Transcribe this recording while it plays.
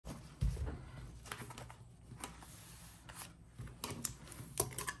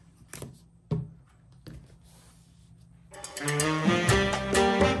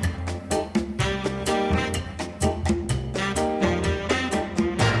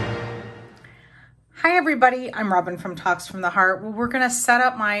Hi everybody, I'm Robin from Talks from the Heart. Well, we're gonna set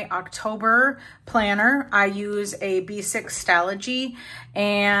up my October planner. I use a B6 Stalogy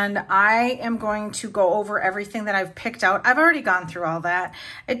and I am going to go over everything that I've picked out. I've already gone through all that.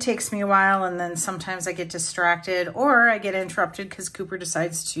 It takes me a while and then sometimes I get distracted or I get interrupted because Cooper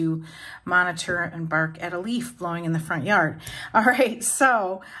decides to monitor and bark at a leaf blowing in the front yard. All right,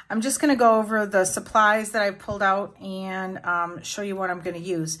 so I'm just gonna go over the supplies that I've pulled out and show you what I'm gonna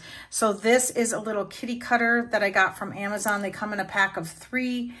use. So this is a little kitty cutter that I got from Amazon. They come in a pack of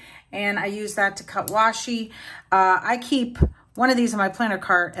 3 and I use that to cut washi. I keep one of these in my planner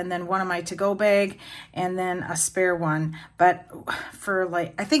cart and then one in my to-go bag and then a spare one, but for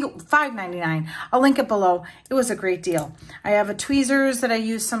like, I think $5.99. I'll link it below. It was a great deal. I have a tweezers that I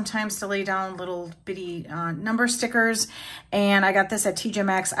use sometimes to lay down little bitty number stickers, and I got this at TJ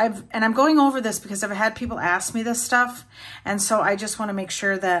Maxx. I'm going over this because I've had people ask me this stuff, and so I just want to make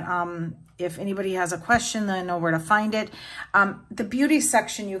sure that if anybody has a question, they know where to find it. The beauty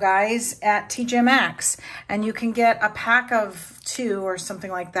section, you guys, at TJ Maxx, and you can get a pack of 2 or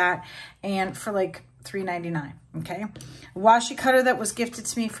something like that, and for like $3.99, okay? A washi cutter that was gifted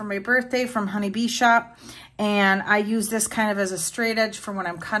to me for my birthday from Honeybee Shop, and I use this kind of as a straight edge for when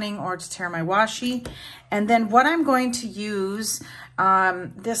I'm cutting or to tear my washi. And then what I'm going to use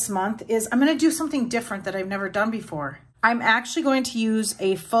this month is I'm gonna do something different that I've never done before. I'm actually going to use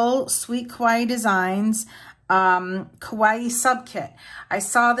a full Sweet Kawaii Designs Kawaii sub kit. I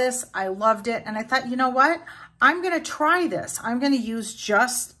saw this, I loved it, and I thought, you know what? I'm gonna try this. I'm gonna use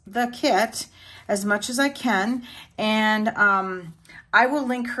just the kit as much as I can, and I will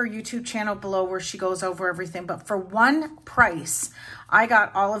link her YouTube channel below where she goes over everything. But for one price, I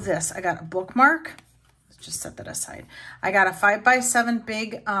got all of this. I got a bookmark. Let's just set that aside. I got a 5x7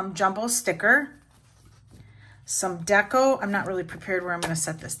 big jumbo sticker. Some deco. I'm not really prepared where I'm going to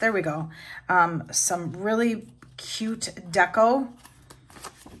set this. There we go. Some really cute deco.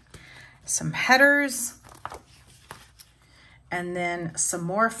 Some headers. And then some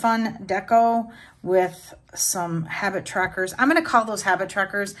more fun deco with some habit trackers. I'm going to call those habit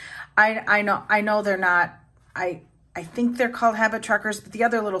trackers. I know they're not. I think they're called habit trackers, but the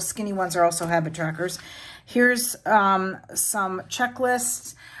other little skinny ones are also habit trackers. Here's some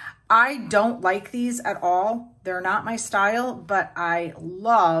checklists. I don't like these at all. They're not my style, but I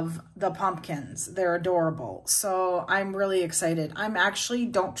love the pumpkins. They're adorable. So I'm really excited. I'm actually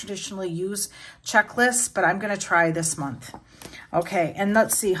don't traditionally use checklists, but I'm going to try this month. Okay, and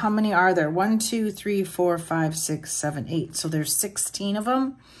let's see, how many are there? 1, 2, 3, 4, 5, 6, 7, 8. So there's 16 of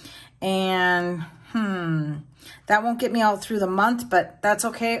them. And that won't get me all through the month, but that's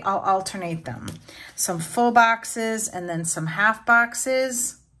okay. I'll alternate them. Some full boxes and then some half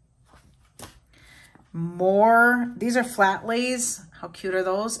boxes. More, these are flat lays. How cute are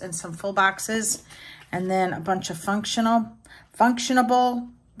those? And some full boxes. And then a bunch of functionable.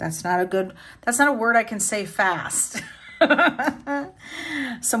 That's not a word I can say fast.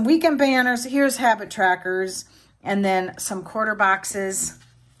 Some weekend banners. Here's habit trackers. And then some quarter boxes.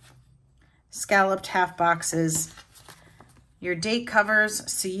 Scalloped half boxes. Your date covers.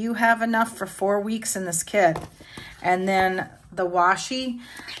 So you have enough for 4 weeks in this kit. And then the washi.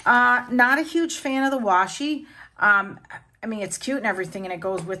 Not a huge fan of the washi. I mean, it's cute and everything and it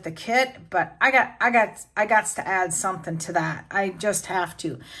goes with the kit, but I got to add something to that. I just have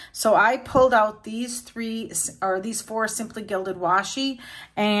to. So I pulled out these 4 Simply Gilded washi,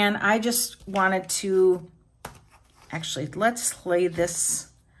 and I just wanted to, actually, let's lay this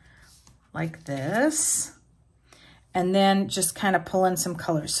like this. And then just kind of pull in some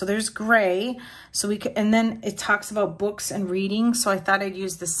colors. So there's gray. So we could, and then it talks about books and reading. So I thought I'd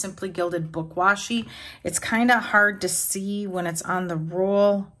use the Simply Gilded book washi. It's kind of hard to see when it's on the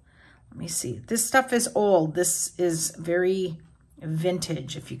roll. Let me see. This stuff is old. This is very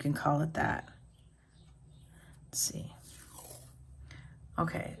vintage, if you can call it that. Let's see.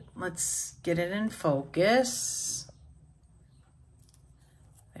 Okay, let's get it in focus.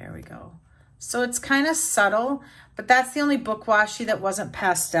 There we go. So it's kind of subtle, but that's the only book washi that wasn't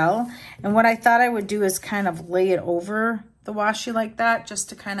pastel. And what I thought I would do is kind of lay it over the washi like that, just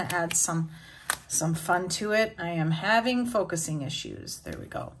to kind of add some fun to it. I am having focusing issues. There we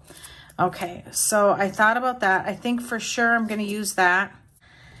go. Okay, so I thought about that. I think for sure I'm going to use that.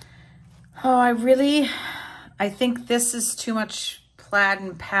 Oh, I think this is too much plaid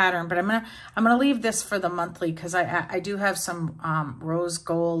and pattern, but I'm gonna leave this for the monthly because I do have some rose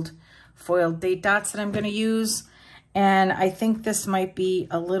gold foiled date dots that I'm going to use, and I think this might be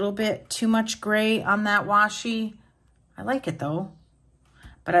a little bit too much gray on that washi. I like it though,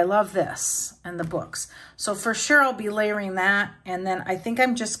 but I love this and the books. So for sure I'll be layering that. And then I think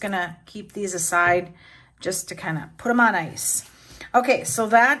I'm just gonna keep these aside just to kind of put them on ice. Okay, so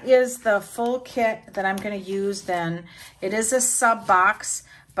that is the full kit that I'm gonna use then. It is a sub box,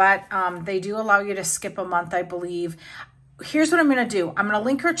 but they do allow you to skip a month, I believe. Here's what I'm gonna do. I'm gonna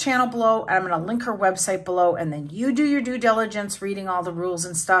link her channel below, and I'm gonna link her website below, and then you do your due diligence reading all the rules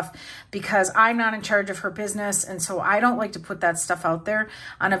and stuff, because I'm not in charge of her business, and so I don't like to put that stuff out there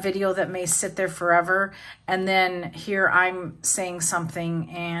on a video that may sit there forever, and then here I'm saying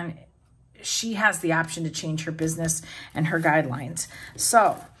something, and she has the option to change her business and her guidelines.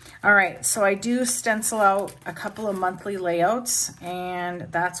 So, all right, so I do stencil out a couple of monthly layouts, and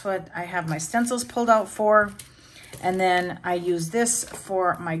that's what I have my stencils pulled out for. And then I use this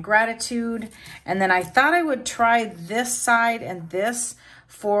for my gratitude. And then I thought I would try this side and this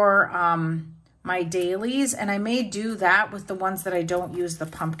for my dailies. And I may do that with the ones that I don't use the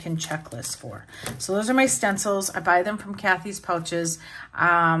pumpkin checklist for. So those are my stencils. I buy them from Kathies Pouches.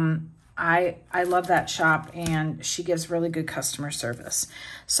 I love that shop, and she gives really good customer service.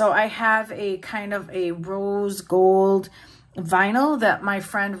 So I have a kind of a rose gold vinyl that my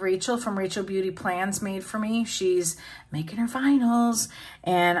friend Rachel from Rachel Beauty Plans made for me. She's making her vinyls,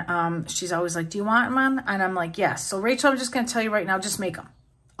 and she's always like, do you want them? And I'm like, yes. So Rachel, I'm just going to tell you right now, just make them.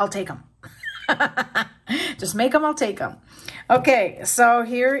 I'll take them. Just make them, I'll take them. Okay, so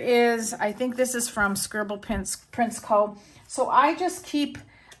here is, I think this is from Scribble Prints Co. So I just keep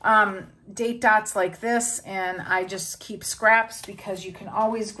date dots like this, and I just keep scraps because you can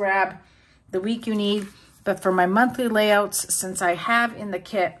always grab the week you need. But for my monthly layouts, since I have in the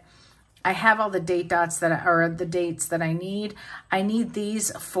kit, I have all the date dots that are the dates that I need. I need these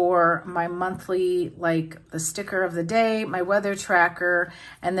for my monthly, like the sticker of the day, my weather tracker,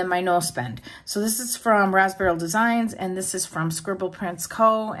 and then my no spend. So this is from Rasberyl Designs, and this is from Scribble Prints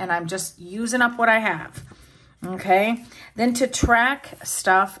Co. And I'm just using up what I have. Okay, then to track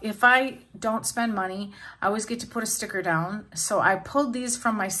stuff, if I don't spend money, I always get to put a sticker down. So I pulled these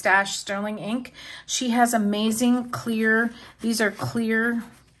from my stash, Sterling ink. She has amazing clear, these are clear,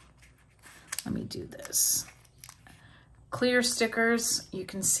 let me do this. Clear stickers, you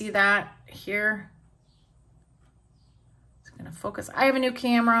can see that here. It's gonna focus. I have a new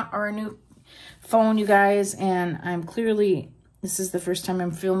camera or a new phone, you guys, and I'm clearly, this is the first time I'm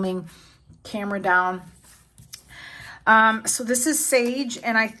filming camera down. So this is sage,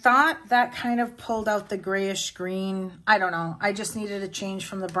 and I thought that kind of pulled out the grayish green. I don't know. I just needed a change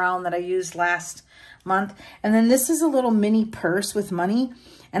from the brown that I used last month. And then this is a little mini purse with money.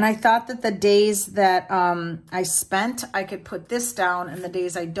 And I thought that the days that I spent, I could put this down, and the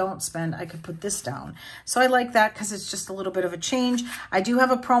days I don't spend, I could put this down. So I like that because it's just a little bit of a change. I do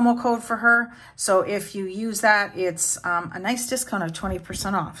have a promo code for her. So if you use that, it's a nice discount of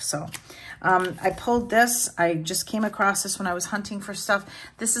 20% off. So I pulled this. I just came across this when I was hunting for stuff.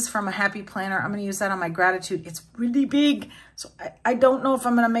 This is from a Happy Planner. I'm going to use that on my gratitude. It's really big. So I don't know if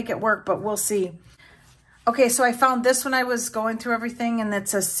I'm going to make it work, but we'll see. Okay, so I found this when I was going through everything, and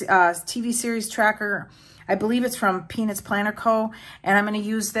it's a TV series tracker. I believe it's from Peanuts Planner Co. And I'm going to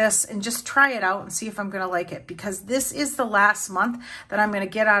use this and just try it out and see if I'm going to like it, because this is the last month that I'm going to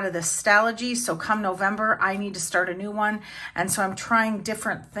get out of this Stalogy. So come November, I need to start a new one. And so I'm trying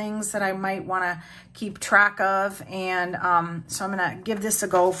different things that I might want to keep track of. And so I'm going to give this a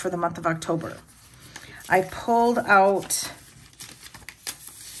go for the month of October. I pulled out...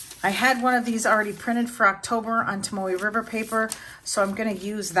 I had one of these already printed for October on Tomoe River paper, so I'm going to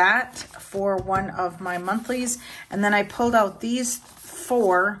use that for one of my monthlies. And then I pulled out these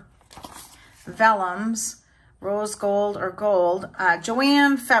 4 vellums, rose gold or gold.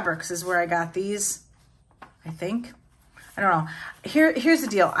 Joanne Fabrics is where I got these, I think. I don't know. Here's the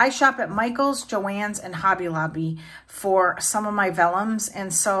deal. I shop at Michael's, Joann's, and Hobby Lobby for some of my vellums,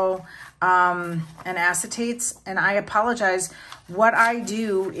 and so and acetates. And I apologize. What I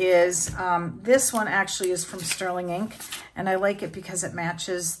do is this one actually is from Sterling ink, and I like it because it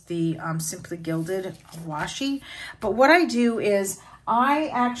matches the Simply Gilded washi. But what I do is I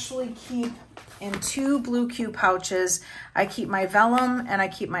actually keep in 2 blue Q pouches. I keep my vellum and I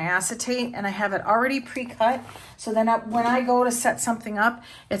keep my acetate, and I have it already pre-cut. So then when I go to set something up,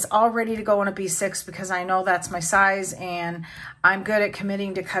 it's all ready to go in a B6 because I know that's my size, and I'm good at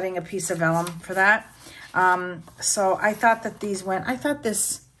committing to cutting a piece of vellum for that. So I thought that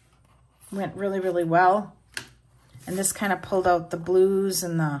this went really, really well. And this kind of pulled out the blues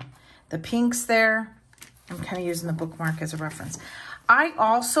and the pinks there. I'm kind of using the bookmark as a reference. I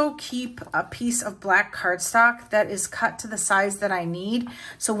also keep a piece of black cardstock that is cut to the size that I need.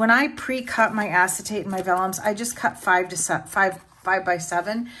 So when I pre-cut my acetate and my vellums, I just cut 5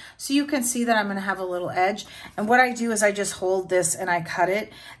 5x7. So you can see that I'm gonna have a little edge. And what I do is I just hold this and I cut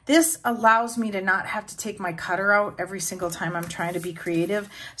it. This allows me to not have to take my cutter out every single time I'm trying to be creative.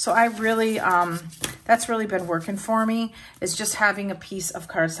 So I really, that's really been working for me, is just having a piece of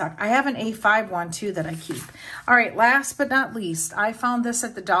cardstock. I have an A5 one too that I keep. All right, last but not least, I found this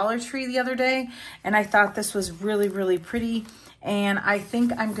at the Dollar Tree the other day, and I thought this was really, really pretty. And I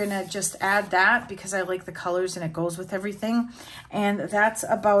think I'm gonna just add that because I like the colors and it goes with everything. And that's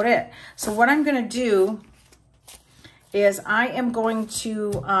about it. So what I'm gonna do is I am going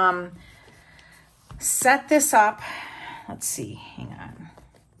to set this up. Let's see, hang on.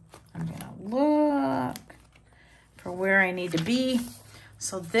 I'm gonna look for where I need to be.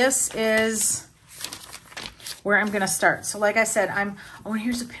 So this is where I'm gonna start. So like I said, oh, and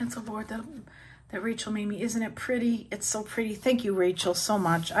here's a pencil board that Rachel made me. Isn't it pretty? It's so pretty. Thank you, Rachel, so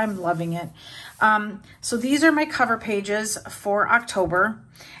much. I'm loving it. So these are my cover pages for October.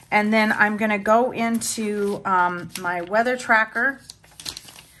 And then I'm gonna go into my weather tracker,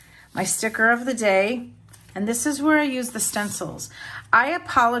 my sticker of the day, and this is where I use the stencils. I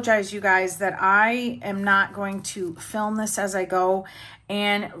apologize, you guys, that I am not going to film this as I go.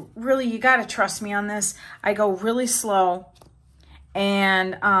 And really, you gotta trust me on this. I go really slow.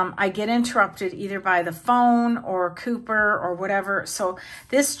 And I get interrupted either by the phone or Cooper or whatever. So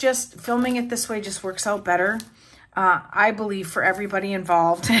this just, filming it this way just works out better, I believe, for everybody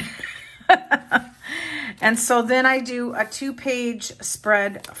involved. And so then I do a 2-page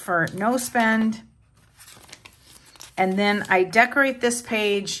spread for no spend. And then I decorate this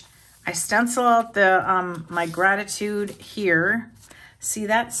page. I stencil out the my gratitude here. See,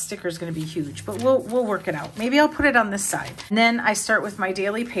 that sticker is going to be huge, but we'll work it out. Maybe I'll put it on this side. And then I start with my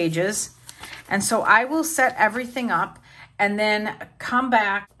daily pages. And so I will set everything up and then come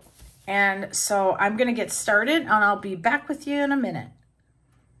back. And so I'm going to get started and I'll be back with you in a minute.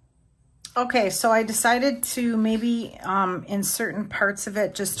 Okay, so I decided to maybe in certain parts of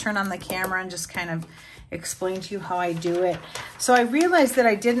it, just turn on the camera and just kind of explain to you how I do it. So I realized that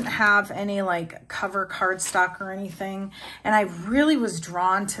I didn't have any like cover cardstock or anything, and I really was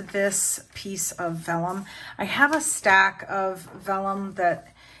drawn to this piece of vellum. I have a stack of vellum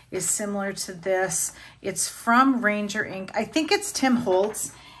that is similar to this. It's from Ranger Ink. I think it's Tim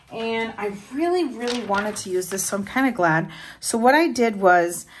Holtz, and I really, really wanted to use this, so I'm kind of glad. So what I did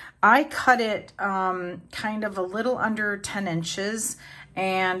was I cut it kind of a little under 10 inches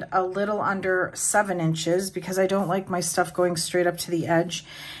and a little under 7 inches because I don't like my stuff going straight up to the edge.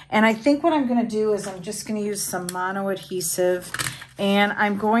 And I think what I'm going to do is I'm just going to use some mono adhesive, and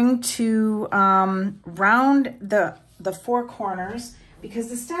I'm going to round the 4 corners because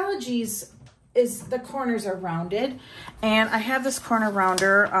the Stalogy's the corners are rounded. And I have this corner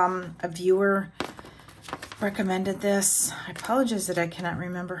rounder. A viewer recommended this. I apologize that I cannot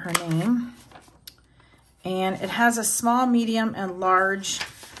remember her name. And it has a small, medium, and large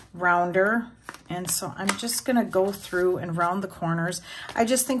rounder. And so I'm just gonna go through and round the corners. I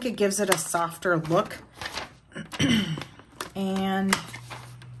just think it gives it a softer look. And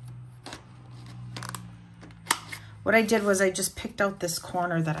what I did was I just picked out this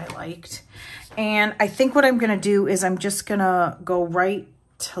corner that I liked. And I think what I'm gonna do is I'm just gonna go right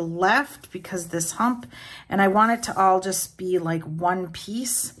to left because this hump, and I want it to all just be like one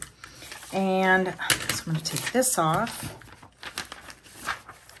piece. And so I'm going to take this off,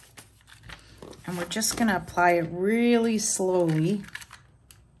 and we're just going to apply it really slowly.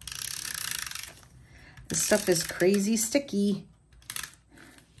 This stuff is crazy sticky.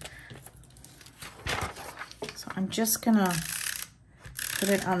 So I'm just going to put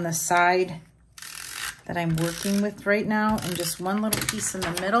it on the side that I'm working with right now, and just one little piece in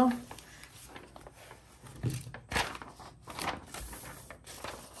the middle.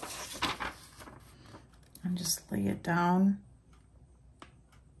 And just lay it down.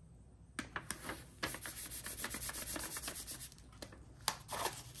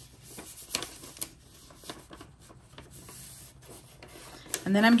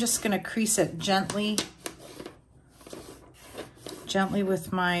 And then I'm just going to crease it gently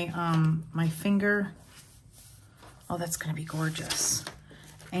with my my finger. Oh, that's going to be gorgeous.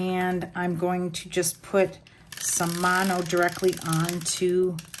 And I'm going to just put some mono directly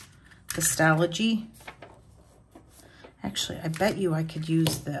onto the Stalogy. Actually, I bet you I could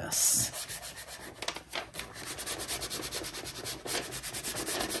use this.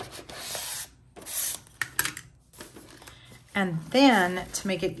 And then, to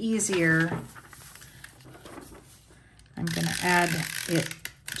make it easier, I'm going to add it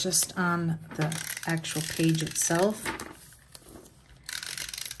just on the actual page itself.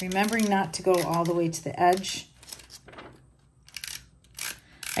 Remembering not to go all the way to the edge.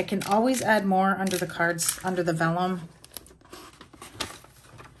 I can always add more under the cards, under the vellum.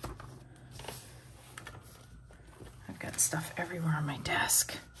 I've got stuff everywhere on my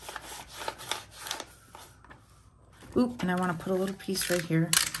desk. Oop, and I want to put a little piece right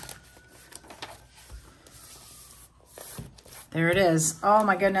here. There it is. Oh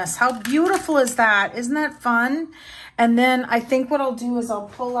my goodness, how beautiful is that? Isn't that fun? And then I think what I'll do is I'll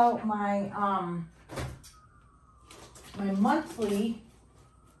pull out my my monthly.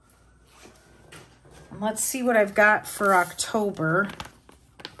 And let's see what I've got for October.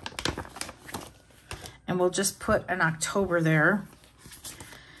 And we'll just put an October there.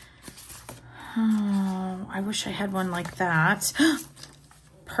 Oh, I wish I had one like that.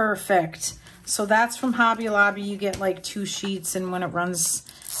 Perfect. So that's from Hobby Lobby. You get like 2 sheets, and when it runs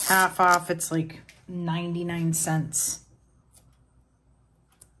half off, it's like 99 cents.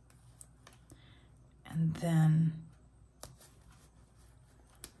 And then,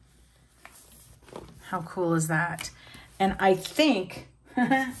 how cool is that? And I think,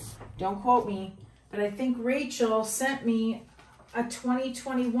 don't quote me, but I think Rachel sent me a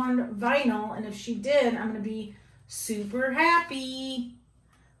 2021 vinyl, and if she did, I'm going to be super happy.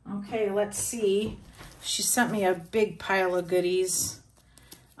 Okay, let's see. She sent me a big pile of goodies.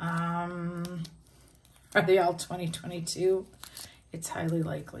 Are they all 2022? It's highly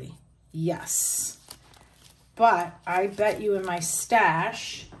likely. Yes. But I bet you in my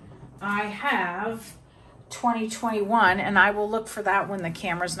stash, I have 2021, and I will look for that when the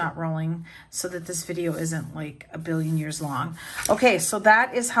camera's not rolling so that this video isn't like a billion years long. Okay, so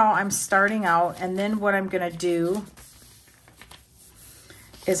that is how I'm starting out. And then what I'm going to do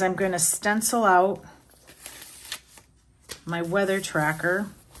is I'm going to stencil out my weather tracker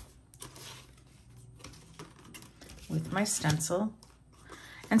with my stencil.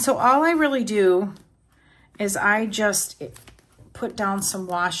 And so all I really do is I just put down some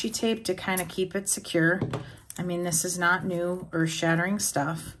washi tape to kind of keep it secure. I mean, this is not new or shattering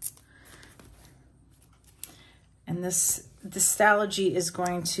stuff. And the Stalogy is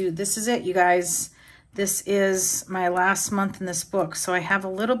going to, this is it, you guys. This is my last month in this book. So I have a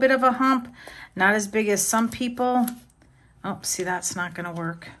little bit of a hump, not as big as some people. Oh, see, that's not gonna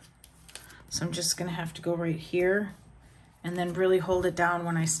work. So I'm just gonna have to go right here and then really hold it down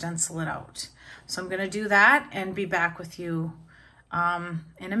when I stencil it out. So I'm gonna do that and be back with you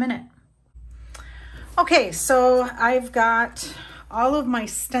in a minute. Okay, so I've got all of my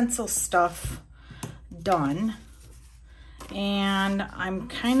stencil stuff done, and I'm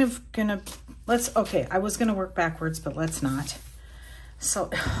kind of gonna, okay, I was gonna work backwards, but let's not. So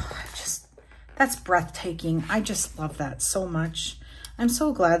that's breathtaking. I just love that so much. I'm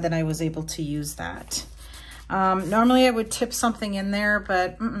so glad that I was able to use that. Normally I would tip something in there,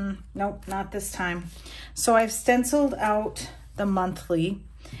 but nope, not this time. So I've stenciled out the monthly,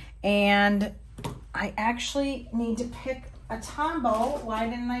 and I actually need to pick a Tombow. Why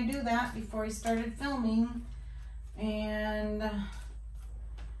didn't I do that before I started filming? And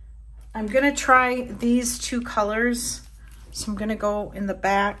I'm gonna try these 2 colors. So I'm gonna go in the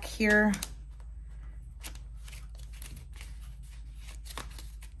back here.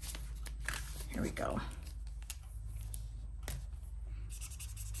 Here we go.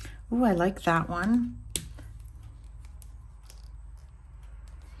 Ooh, I like that one.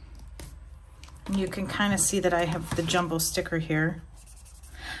 And you can kind of see that I have the jumbo sticker here.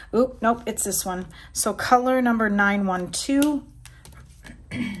 Oop, nope, it's this one. So color number 912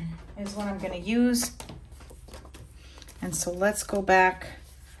 is what I'm going to use. And so let's go back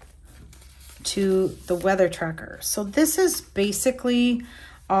to the weather tracker. So this is basically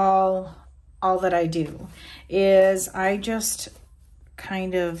all that I do, is I just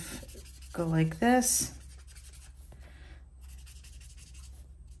kind of go like this.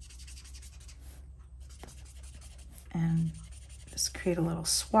 And just create a little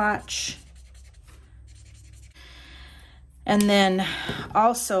swatch. And then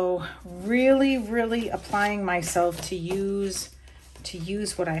also really applying myself to use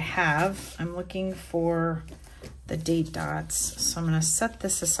what I have. I'm looking for the date dots. So I'm going to set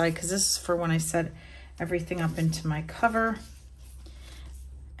this aside because this is for when I set everything up into my cover.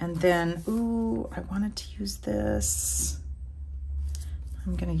 And then, ooh, I wanted to use this.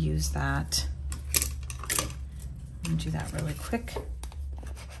 I'm going to use that. I'm going to do that really quick.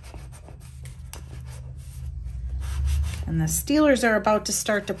 And the Steelers are about to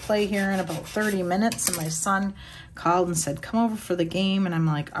start to play here in about 30 minutes. And my son called and said, come over for the game. And I'm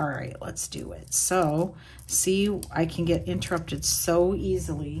like, all right, let's do it. So see, I can get interrupted so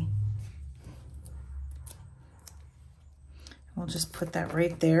easily. We'll just put that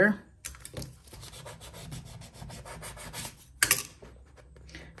right there.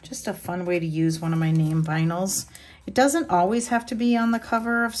 just a fun way to use one of my name vinyls. It doesn't always have to be on the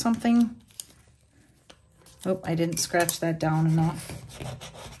cover of something. Oh, I didn't scratch that down enough.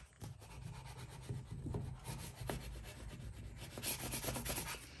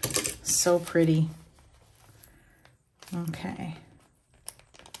 So pretty. Okay.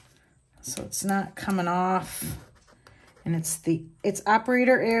 So it's not coming off. And it's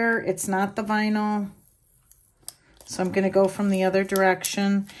operator error. It's not the vinyl. So I'm going to go from the other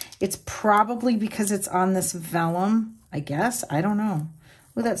direction. It's probably because it's on this vellum, I guess. I don't know.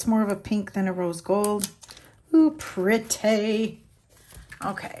 Oh, that's more of a pink than a rose gold. Ooh, pretty.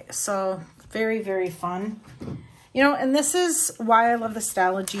 Okay, so very, very fun. You know, and this is why I love the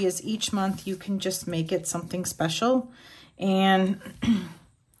Stalogy, is each month you can just make it something special and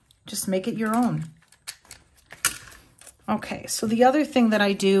just make it your own. Okay, so the other thing that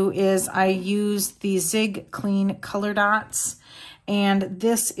I do is I use the Zig Clean color dots, and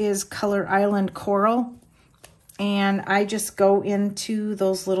this is Color Island Coral, and I just go into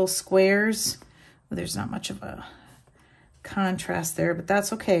those little squares. Well, there's not much of a contrast there, but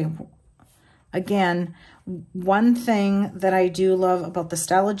that's okay. Again, one thing that I do love about the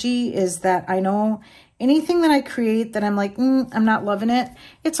Stalogy is that I know anything that I create that I'm like, I'm not loving it,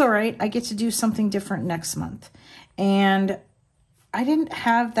 it's all right. I get to do something different next month. And I didn't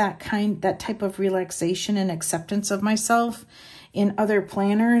have that type of relaxation and acceptance of myself in other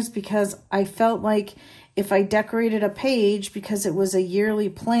planners, because I felt like if I decorated a page because it was a yearly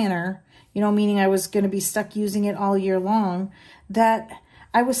planner, you know, meaning I was going to be stuck using it all year long, that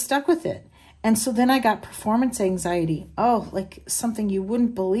I was stuck with it. And so then I got performance anxiety. Oh, like something you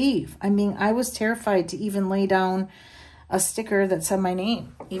wouldn't believe. I mean, I was terrified to even lay down a sticker that said my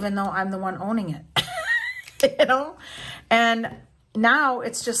name, even though I'm the one owning it. You know, and now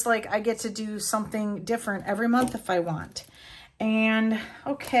it's just like I get to do something different every month if I want. And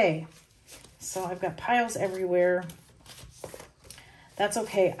okay, so I've got piles everywhere. That's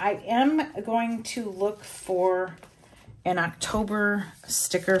okay. I am going to look for an October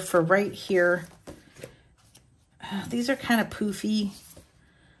sticker for right here. These are kind of poofy.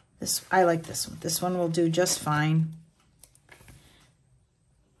 I like this one. This one will do just fine.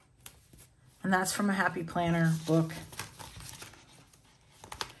 And that's from a Happy Planner book.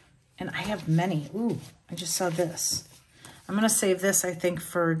 And I have many. Ooh, I just saw this. I'm going to save this, I think,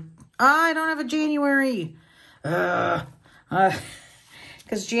 for... I don't have a January. Because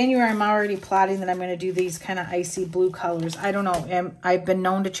January, I'm already plotting that I'm going to do these kind of icy blue colors. I don't know. I've been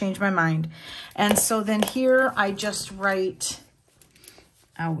known to change my mind. And so then here, I just write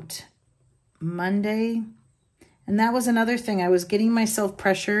out Monday. And that was another thing. I was getting myself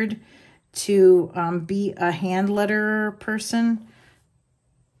pressured to be a hand letter person.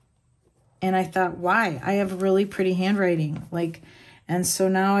 And I thought, why? I have really pretty handwriting. And so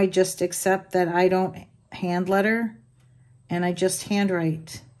now I just accept that I don't hand letter and I just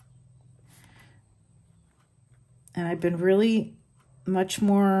handwrite. And I've been really much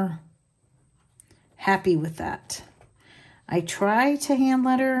more happy with that. I try to hand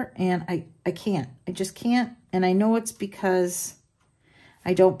letter and I can't. I just can't. And I know it's because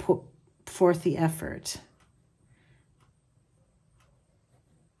I don't put forth the effort.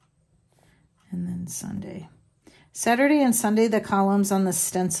 And then Sunday. Saturday and Sunday, the columns on the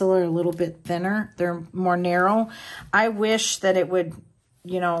stencil are a little bit thinner. They're more narrow. I wish that it would,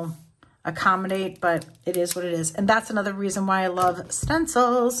 you know, accommodate, but it is what it is. And that's another reason why I love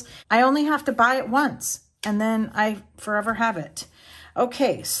stencils. I only have to buy it once, and then I forever have it.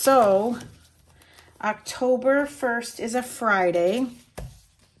 Okay, so October 1st is a Friday.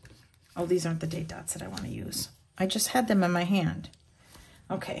 Oh, these aren't the date dots that I want to use. I just had them in my hand.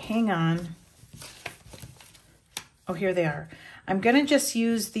 Okay, hang on. Oh, here they are. I'm going to just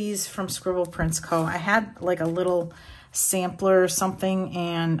use these from Scribble Prints Co. I had like a little sampler or something,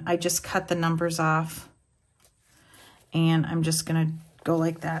 and I just cut the numbers off. And I'm just going to go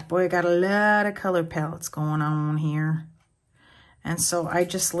like that. Boy, I got a lot of color palettes going on here. And so I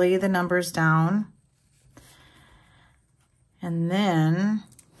just lay the numbers down. And then...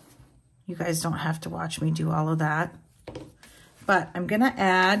 you guys don't have to watch me do all of that. But I'm going to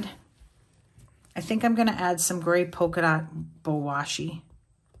add, I think I'm going to add some gray polka dot bow washi.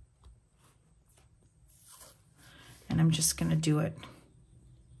 And I'm just going to do it.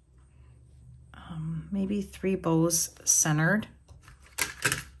 Maybe 3 bows centered.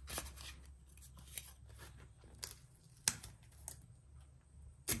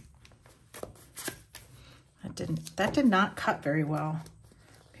 That did not cut very well.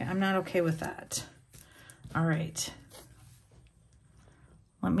 I'm not okay with that. All right.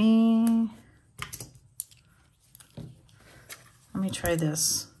 Let me try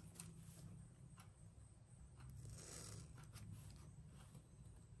this.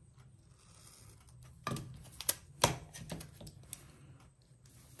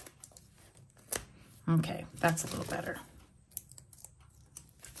 Okay, that's a little better.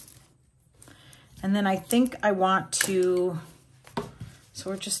 And then I think I want to, so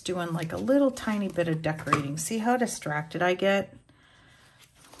we're just doing like a little tiny bit of decorating. See how distracted I get?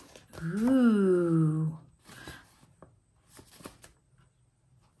 Ooh.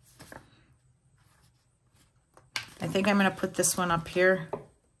 I think I'm going to put this one up here.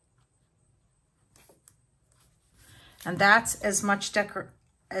 And that's as much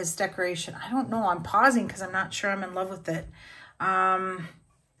decoration. I don't know. I'm pausing because I'm not sure I'm in love with it.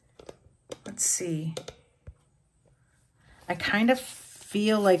 Let's see. I kind of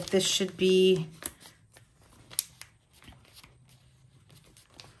feel like this should be,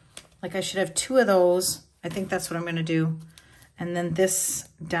 like I should have 2 of those. I think that's what I'm going to do. And then this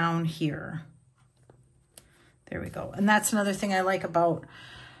down here. There we go. And that's another thing I like about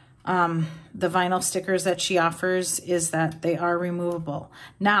the vinyl stickers that she offers, is that they are removable.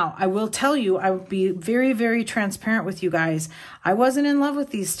 Now, I will tell you, I would be very, very transparent with you guys. I wasn't in love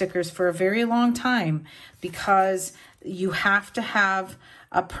with these stickers for a very long time because you have to have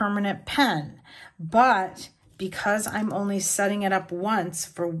a permanent pen. But because I'm only setting it up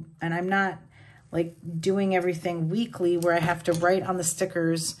once and I'm not like doing everything weekly where I have to write on the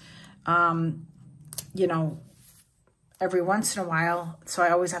stickers, you know, every once in a while, so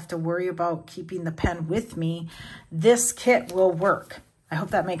I always have to worry about keeping the pen with me, this kit will work. I hope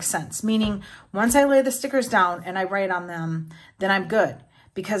that makes sense. Meaning, once I lay the stickers down and I write on them, then I'm good.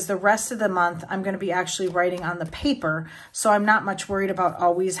 Because the rest of the month, I'm going to be actually writing on the paper, so I'm not much worried about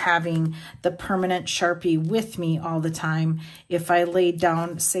always having the permanent Sharpie with me all the time if I laid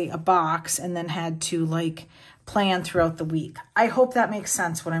down, say, a box and then had to, like, plan throughout the week. I hope that makes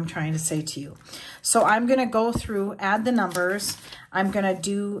sense what I'm trying to say to you. So I'm going to go through, add the numbers. I'm going to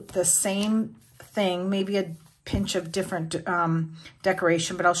do the same thing, maybe a pinch of different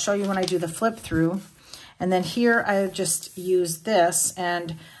decoration, but I'll show you when I do the flip through. And then here I just used this,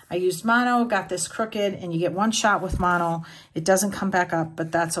 and I used mono, got this crooked, and you get one shot with mono. It doesn't come back up,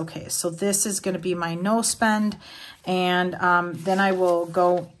 but that's okay. So this is going to be my no spend. And then I will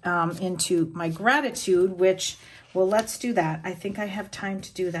go into my gratitude, which, well, let's do that. I think I have time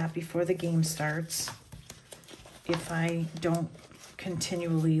to do that before the game starts, if I don't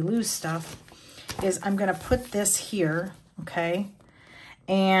continually lose stuff, is I'm going to put this here, okay?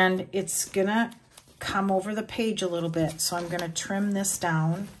 And it's going to come over the page a little bit. So I'm going to trim this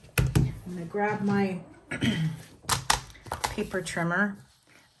down. I'm going to grab my paper trimmer,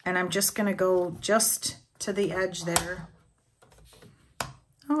 and I'm just going to go just to the edge there.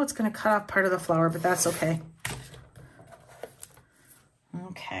 Oh, it's going to cut off part of the flower, but that's okay.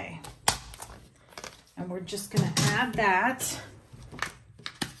 Okay. And we're just going to add that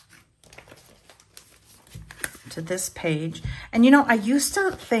to this page. And you know, I used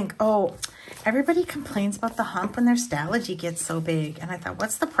to think, oh, everybody complains about the hump when their Stalogy gets so big. And I thought,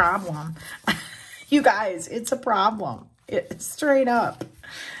 what's the problem? You guys, it's a problem. It's straight up.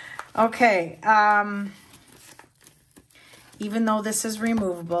 Okay. Even though this is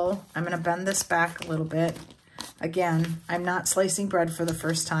removable, I'm going to bend this back a little bit. Again, I'm not slicing bread for the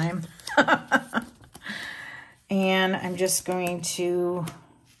first time. And I'm just going to,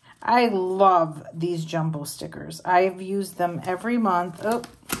 I love these jumbo stickers. I've used them every month. Oh,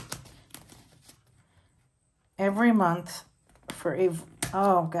 every month for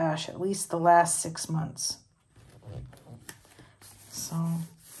oh gosh, at least the last 6 months. So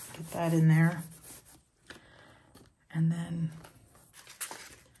get that in there. And then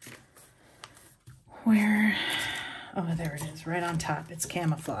where, oh, there it is, right on top. It's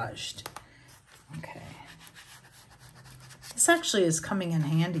camouflaged. Okay. This actually is coming in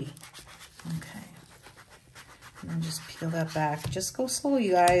handy. Okay. And then just peel that back. Just go slow,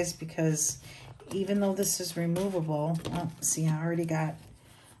 you guys, because even though this is removable, oh, see, I already got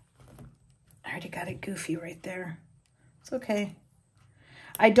it goofy right there. It's okay.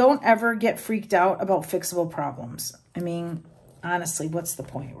 I don't ever get freaked out about fixable problems. I mean, honestly, what's the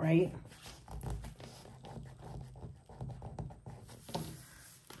point, right?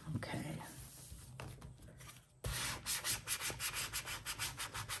 Okay.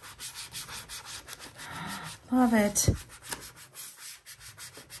 Love it.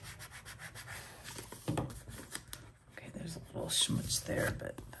 Okay, there's a little schmutz there,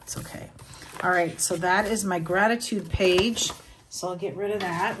 but that's okay. All right, so that is my gratitude page. So I'll get rid of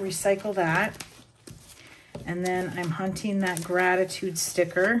that, recycle that. And then I'm hunting that gratitude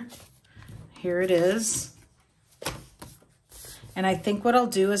sticker. Here it is. And I think what I'll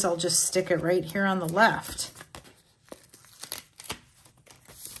do is I'll just stick it right here on the left.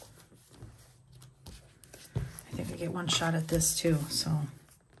 I think I get one shot at this too, so.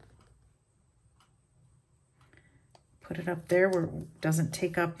 put it up there where it doesn't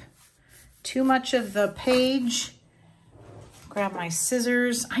take up too much of the page. Grab my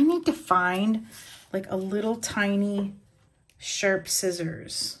scissors. I need to find like a little tiny sharp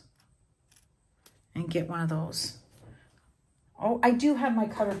scissors and get one of those. Oh, I do have my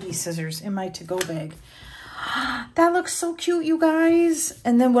Cutter Bee scissors in my to-go bag. That looks so cute, you guys.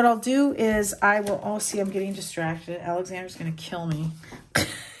 And then what I'll do is I will, oh, see, I'm getting distracted. Alexander's gonna kill me.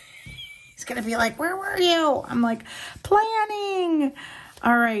 He's gonna be like, where were you? I'm like, planning.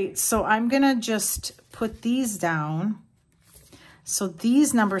 All right, so I'm gonna just put these down. So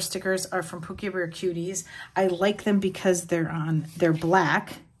these number stickers are from Pookie Rare Cuties. I like them because they're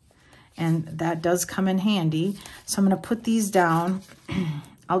black, and that does come in handy. So I'm gonna put these down.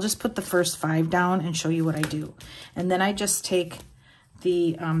 I'll just put the first 5 down and show you what I do. And then I just take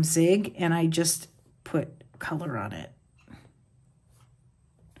the zig and I just put color on it.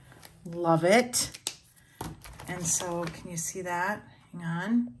 Love it. And so can you see that? Hang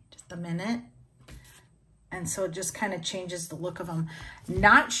on just a minute. And so it just kind of changes the look of them.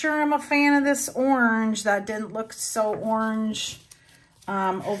 Not sure I'm a fan of this orange. That didn't look so orange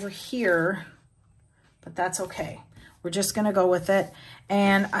over here, but that's okay. We're just gonna go with it.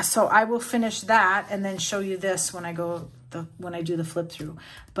 And so I will finish that and then show you this when I do the flip through.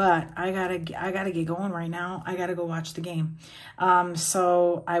 But I gotta get going right now. I gotta go watch the game.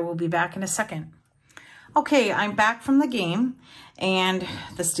 So I will be back in a second. Okay, I'm back from the game, and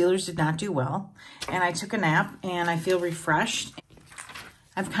the Steelers did not do well. And I took a nap, and I feel refreshed.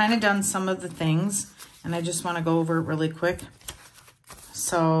 I've kind of done some of the things, and I just want to go over it really quick.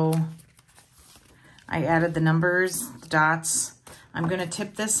 So I added the numbers, the dots. I'm going to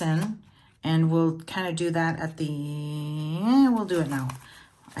tip this in, and we'll kind of do that at the, we'll do it now.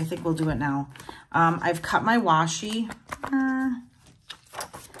 I think we'll do it now. I've cut my washi.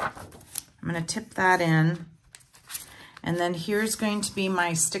 I'm going to tip that in. And then here's going to be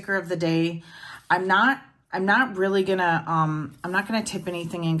my sticker of the day. I'm not really gonna, I'm not gonna tip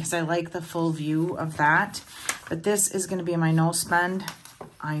anything in because I like the full view of that. But this is gonna be my no spend.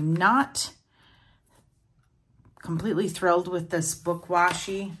 I'm not completely thrilled with this book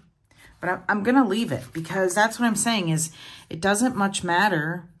washi, but I'm gonna leave it because that's what I'm saying is it doesn't much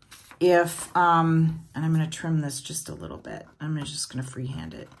matter if, and I'm gonna trim this just a little bit. I'm just gonna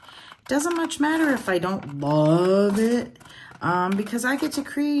freehand it. It doesn't much matter if I don't love it because I get to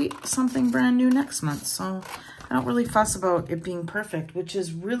create something brand new next month. So I don't really fuss about it being perfect, which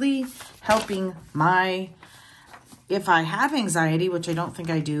is really helping my, if I have anxiety, which I don't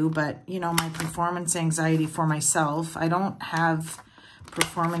think I do, but you know, my performance anxiety for myself. I don't have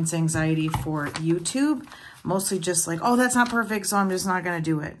performance anxiety for YouTube, mostly just like, oh, that's not perfect, so I'm just not gonna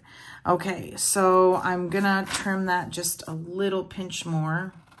do it. Okay, so I'm gonna trim that just a little pinch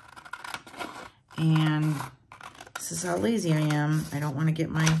more. And this is how lazy I am. I don't want to get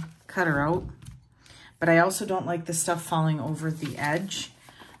my cutter out, but I also don't like the stuff falling over the edge.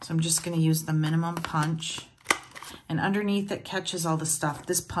 So I'm just going to use the minimum punch, and underneath it catches all the stuff.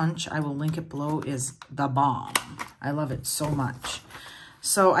 This punch, I will link it below, is the bomb. I love it so much.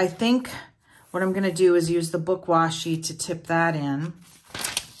 So I think what I'm going to do is use the book washi to tip that in.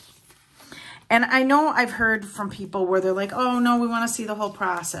 And I know I've heard from people where they're like, oh, no, we want to see the whole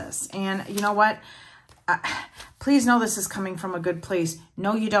process. And you know what? Please know this is coming from a good place.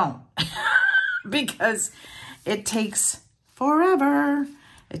 No, you don't. Because it takes forever.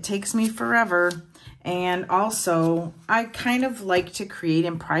 It takes me forever. And also, I kind of like to create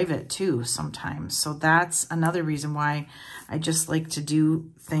in private too sometimes. So that's another reason why I just like to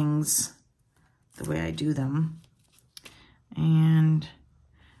do things the way I do them. And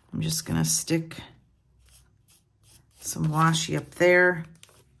I'm just going to stick some washi up there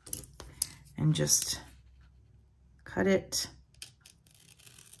and just cut it.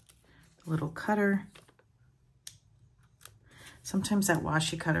 The little cutter. Sometimes that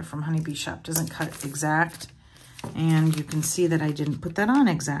washi cutter from Honeybee Shop doesn't cut exact. And you can see that I didn't put that on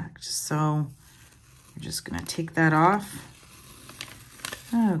exact. So I'm just going to take that off.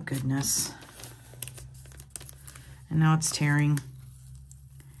 Oh, goodness. And now it's tearing.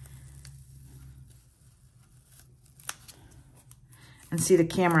 And see, the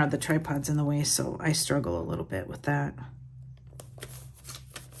camera, the tripod's in the way, so I struggle a little bit with that.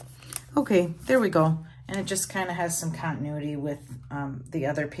 Okay, there we go. And it just kind of has some continuity with the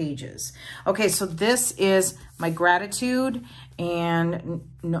other pages. Okay, so this is my gratitude, and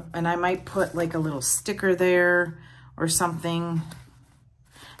I might put like a little sticker there or something.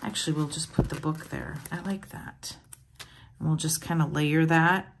 Actually, we'll just put the book there. I like that. And we'll just kind of layer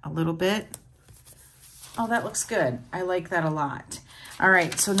that a little bit. Oh, that looks good. I like that a lot. All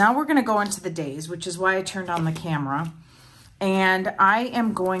right, so now we're gonna go into the days, which is why I turned on the camera. And I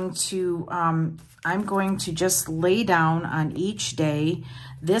am going to, I'm going to just lay down on each day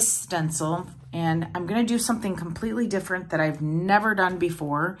this stencil, and I'm going to do something completely different that I've never done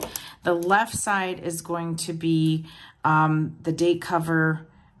before. The left side is going to be the date cover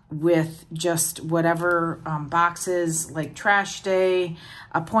with just whatever boxes, like trash day,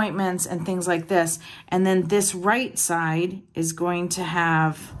 appointments, and things like this. And then this right side is going to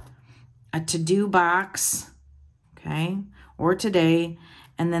have a to-do box, okay, or today.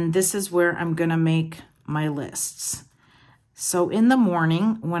 And then this is where I'm gonna make my lists. So in the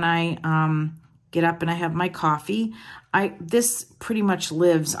morning when I get up and I have my coffee, this pretty much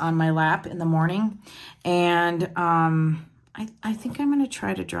lives on my lap in the morning. And I think I'm gonna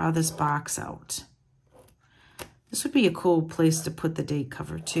try to draw this box out. This would be a cool place to put the date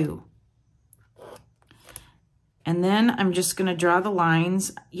cover too. And then I'm just gonna draw the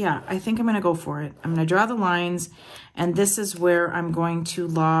lines. Yeah, I think I'm gonna go for it. I'm gonna draw the lines, and this is where I'm going to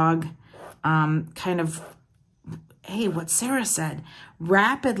log kind of, hey, what Sarah said,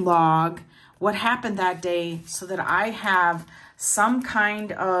 rapid log what happened that day so that I have some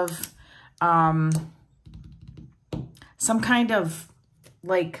kind of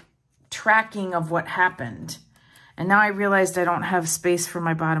like tracking of what happened. And now I realized I don't have space for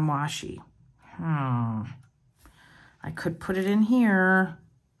my bottom washi. I could put it in here.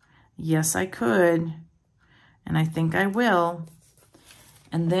 Yes, I could. And I think I will.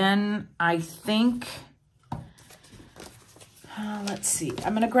 And then I think, let's see.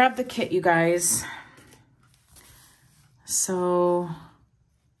 I'm going to grab the kit, you guys. So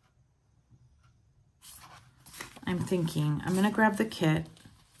I'm thinking I'm going to grab the kit.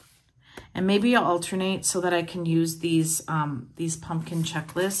 And maybe I'll alternate so that I can use these pumpkin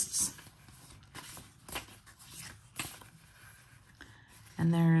checklists.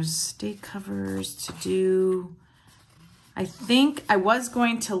 And there's date covers to do. I think I was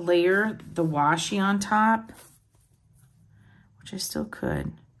going to layer the washi on top, which I still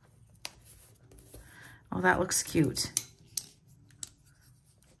could. Oh, that looks cute.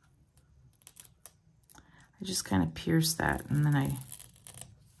 I just kind of pierce that and then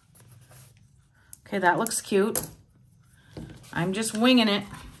okay, that looks cute. I'm just winging it.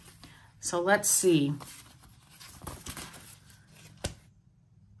 So let's see.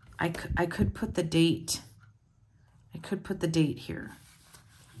 I could put the date. I could put the date here.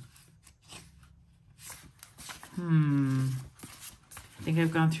 I think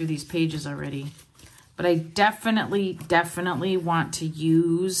I've gone through these pages already. But I definitely want to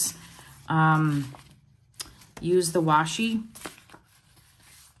use the washi.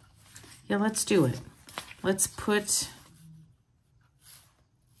 Yeah, let's do it. Let's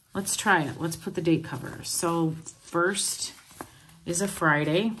try it. Let's put the date cover. So first is a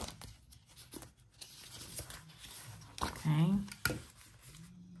Friday. Okay.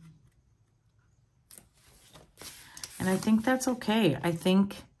 And I think that's okay. I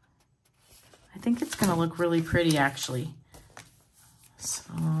think it's gonna look really pretty actually. So,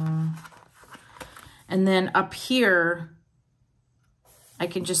 and then up here, I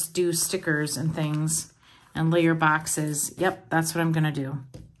can just do stickers and things and layer boxes. Yep, that's what I'm gonna do.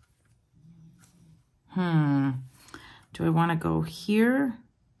 Do I wanna go here?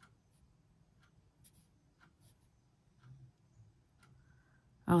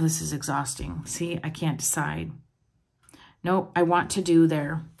 Oh, this is exhausting. See, I can't decide. Nope, I want to do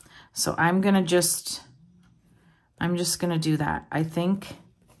there. So I'm just gonna do that. I think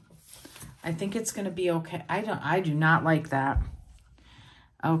it's gonna be okay. I do not like that.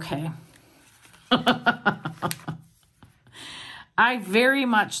 Okay. I very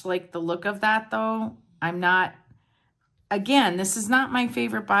much like the look of that though. I'm not, again, this is not my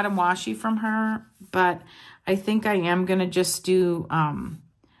favorite bottom washi from her, but I think I am gonna just do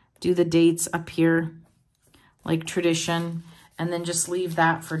the dates up here like tradition, and then just leave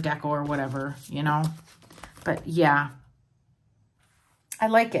that for deco or whatever, you know. But yeah, I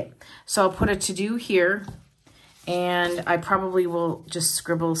like it. So I'll put a to-do here, and I probably will just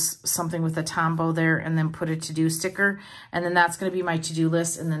scribble something with a Tombow there and then put a to-do sticker, and then that's going to be my to-do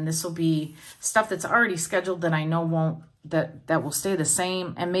list. And then this will be stuff that's already scheduled that I know won't, that will stay the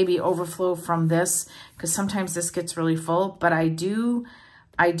same, and maybe overflow from this, because sometimes this gets really full. But I do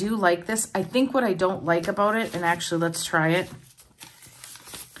like this. I think what I don't like about it, and actually let's try it.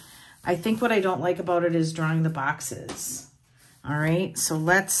 I think what I don't like about it is drawing the boxes. All right, so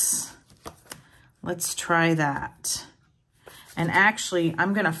let's try that. And actually,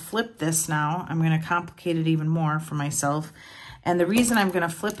 I'm gonna flip this now. I'm gonna complicate it even more for myself. And the reason I'm gonna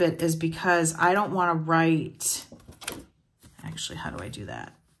flip it is because I don't wanna write, actually, how do I do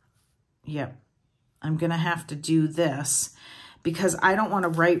that? Yep. I'm gonna have to do this because I don't want to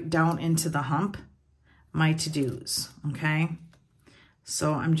write down into the hump my to-dos, okay?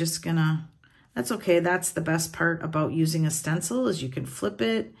 So I'm just gonna, that's okay. That's the best part about using a stencil is you can flip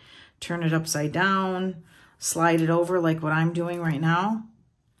it, turn it upside down, slide it over like what I'm doing right now.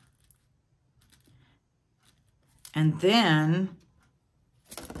 And then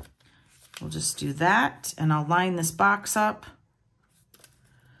we'll just do that, and I'll line this box up.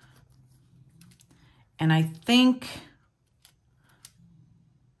 And I think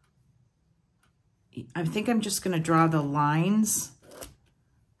I'm just going to draw the lines.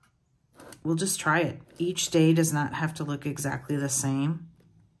 We'll just try it. Each day does not have to look exactly the same.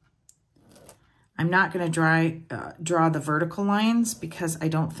 I'm not going to draw the vertical lines because I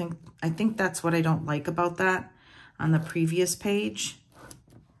think that's what I don't like about that on the previous page.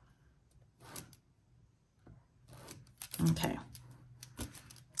 Okay.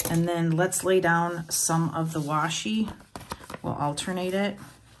 And then let's lay down some of the washi. We'll alternate it.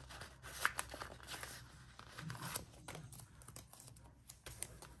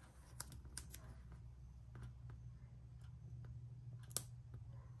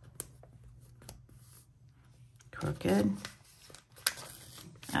 Crooked.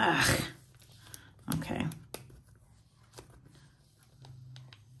 Okay.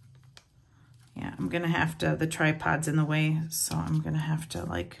 Yeah, I'm gonna have to, the tripod's in the way, so I'm gonna have to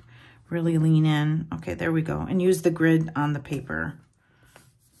like really lean in. Okay, there we go. And use the grid on the paper.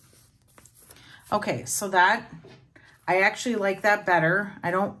 Okay, so that, I actually like that better.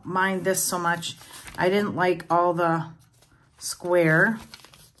 I don't mind this so much. I didn't like all the square.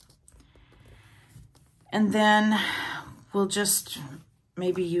 And then we'll just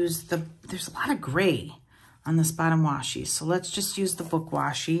maybe use the, there's a lot of gray on this bottom washi. So let's just use the book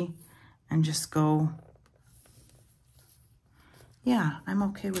washi and just go, yeah, I'm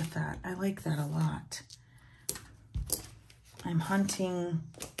okay with that. I like that a lot. I'm hunting,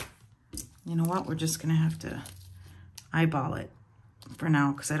 you know what? We're just gonna have to eyeball it for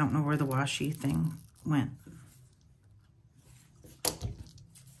now because I don't know where the washi thing went.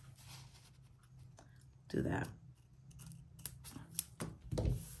 Do that.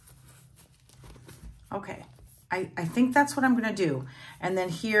 Okay, I think that's what I'm gonna do. And then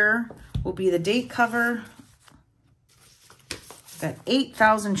here will be the date cover. Got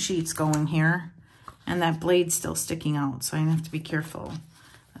 8,000 sheets going here, and that blade's still sticking out, so I have to be careful.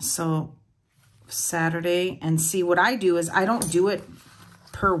 So Saturday, and see what I do is I don't do it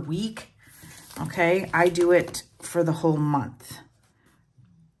per week, okay? I do it for the whole month.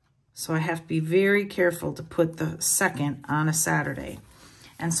 So I have to be very careful to put the 2nd on a Saturday.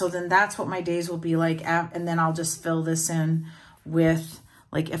 And so then that's what my days will be like. And then I'll just fill this in with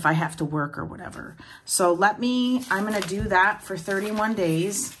like if I have to work or whatever. So I'm gonna do that for 31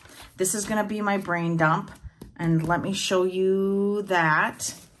 days. This is gonna be my brain dump. And let me show you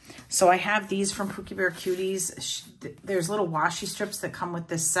that. So I have these from Pookie Bear Cuties. There's little washi strips that come with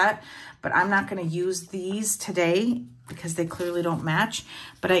this set, but I'm not gonna use these today because they clearly don't match.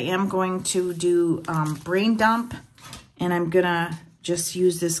 But I am going to do brain dump, and I'm gonna just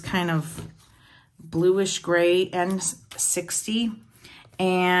use this kind of bluish gray N60.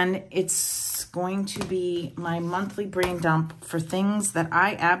 And it's going to be my monthly brain dump for things that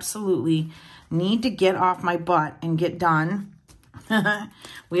I absolutely need to get off my butt and get done.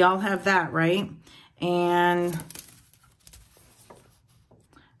 We all have that, right? And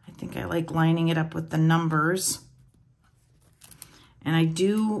I think I like lining it up with the numbers. And I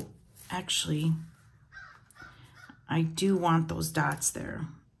do want those dots there.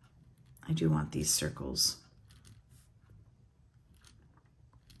 I do want these circles.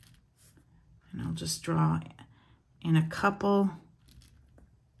 And I'll just draw in a couple.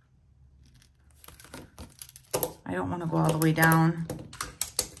 I don't want to go all the way down.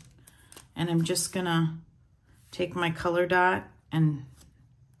 And I'm just gonna take my color dot and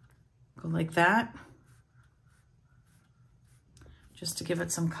go like that, just to give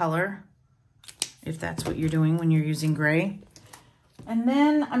it some color, if that's what you're doing when you're using gray. And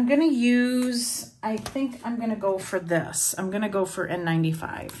then I'm gonna use, I think I'm gonna go for this. I'm gonna go for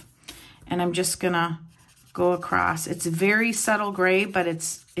N95. And I'm just gonna go across. It's very subtle gray, but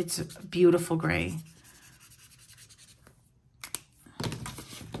it's beautiful gray.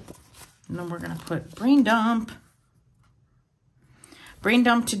 And then we're gonna put brain dump. Brain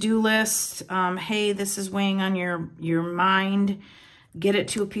dump to-do list. Hey, this is weighing on your mind. Get it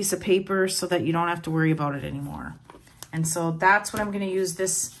to a piece of paper so that you don't have to worry about it anymore. And so that's what I'm gonna use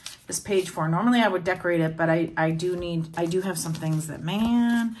this page for. Normally I would decorate it, but I do have some things that,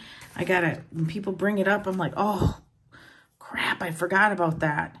 man, when people bring it up, I'm like, oh, crap, I forgot about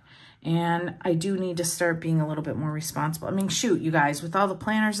that. And I do need to start being a little bit more responsible. I mean, shoot, you guys, with all the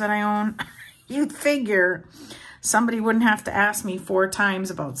planners that I own, you'd figure somebody wouldn't have to ask me 4 times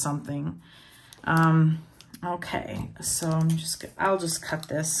about something. Okay, so I'll just cut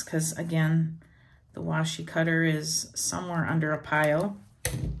this because, again, the washi cutter is somewhere under a pile.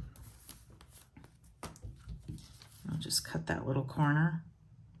 I'll just cut that little corner.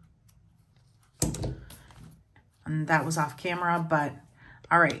 And that was off camera, but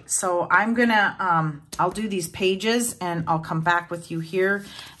all right. So I'm gonna, I'll do these pages and I'll come back with you here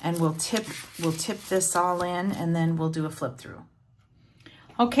and we'll tip this all in and then we'll do a flip through.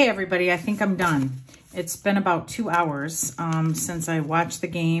 Okay, everybody, I think I'm done. It's been about 2 hours since I watched the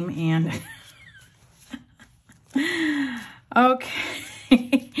game and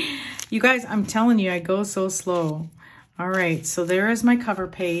okay. You guys, I'm telling you, I go so slow. All right, so there is my cover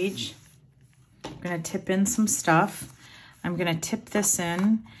page. I'm gonna tip in some stuff. I'm gonna tip this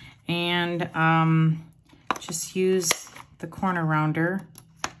in and just use the corner rounder.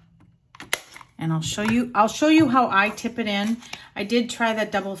 And I'll show you how I tip it in. I did try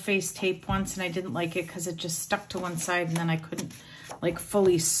that double-faced tape once and I didn't like it because it just stuck to one side and then I couldn't like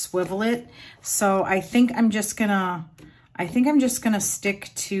fully swivel it. So I think I'm just gonna stick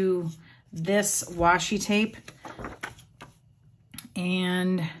to this washi tape.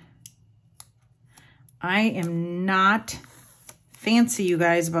 And I am not fancy, you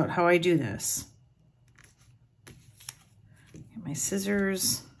guys, about how I do this. Get my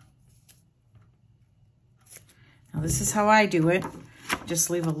scissors. Now this is how I do it. Just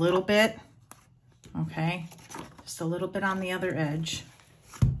leave a little bit, okay? Just a little bit on the other edge.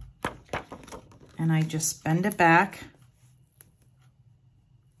 And I just bend it back,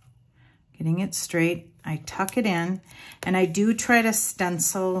 getting it straight. I tuck it in, and I do try to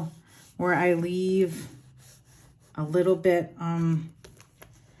stencil where I leave a little bit, I'm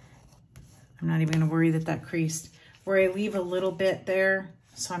not even gonna worry that creased, where I leave a little bit there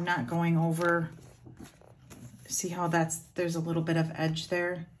so I'm not going over. See how there's a little bit of edge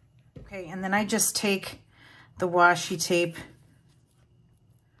there? Okay, and then I just take the washi tape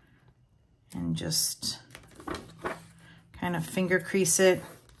and just kind of finger crease it.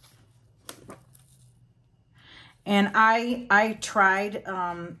 And I tried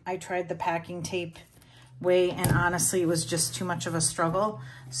the packing tape way, and honestly, it was just too much of a struggle.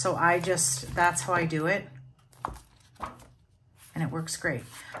 So that's how I do it. And it works great.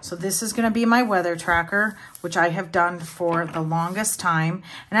 So this is gonna be my weather tracker, which I have done for the longest time.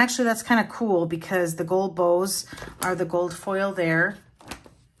 And actually that's kind of cool because the gold bows are the gold foil there.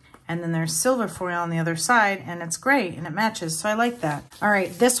 And then there's silver foil on the other side, and it's great and it matches. So I like that. All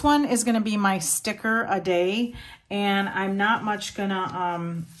right, this one is gonna be my sticker a day. And I'm not much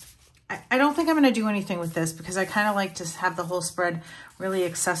gonna, I don't think I'm gonna do anything with this because I kind of like to have the whole spread really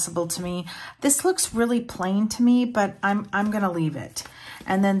accessible to me. This looks really plain to me, but I'm gonna leave it.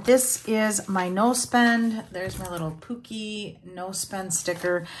 And then this is my no spend. There's my little Pookie no spend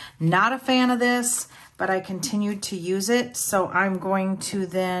sticker. Not a fan of this, but I continued to use it. So I'm going to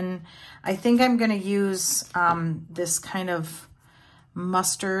then, I think I'm gonna use this kind of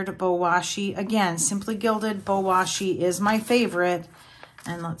mustard bow washi. Again, Simply Gilded bow washi is my favorite.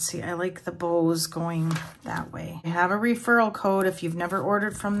 And let's see, I like the bows going that way. I have a referral code. If you've never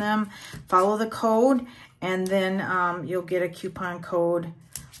ordered from them, follow the code, and then you'll get a coupon code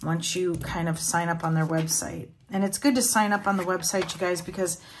once you kind of sign up on their website. And it's good to sign up on the website, you guys,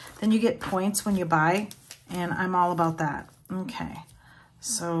 because then you get points when you buy, and I'm all about that. Okay,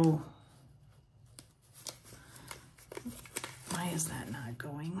 so why is that not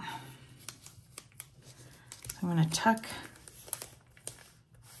going? I'm gonna tuck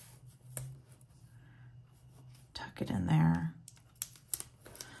it in there.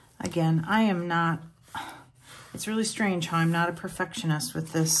 Again, I am not, it's really strange how I'm not a perfectionist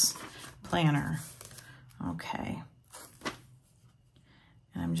with this planner. Okay.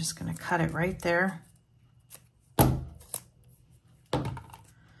 And I'm just gonna cut it right there. I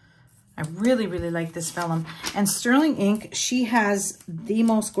really, really like this vellum. And Sterling Ink, she has the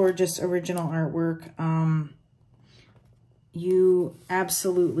most gorgeous original artwork.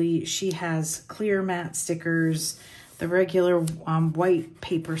 She has clear matte stickers, the regular white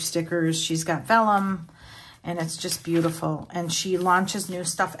paper stickers. She's got vellum, and it's just beautiful. And she launches new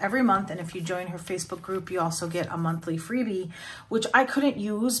stuff every month, and if you join her Facebook group, you also get a monthly freebie, which I couldn't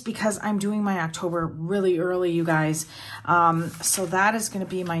use because I'm doing my October really early, you guys. So that is going to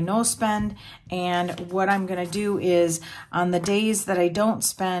be my no spend, and what I'm going to do is on the days that I don't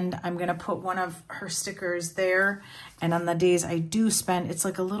spend, I'm going to put one of her stickers there, and on the days I do spend, it's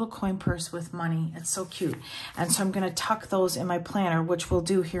like a little coin purse with money. It's so cute. And so I'm going to tuck those in my planner, which we'll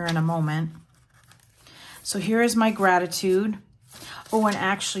do here in a moment. So here is my gratitude. Oh, and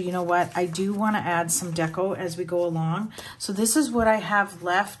actually, you know what? I do want to add some deco as we go along. So this is what I have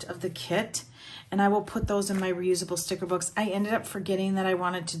left of the kit, and I will put those in my reusable sticker books. I ended up forgetting that I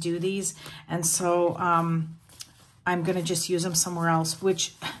wanted to do these, and so I'm going to just use them somewhere else,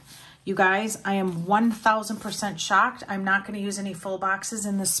 which, you guys, I am 1000% shocked. I'm not going to use any full boxes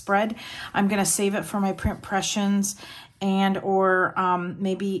in this spread. I'm going to save it for my print pressions and or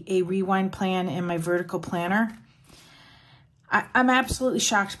maybe a rewind plan in my vertical planner. I'm absolutely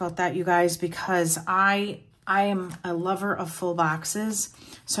shocked about that, you guys, because I am a lover of full boxes.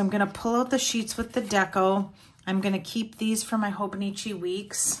 So I'm going to pull out the sheets with the deco. I'm going to keep these for my Hobonichi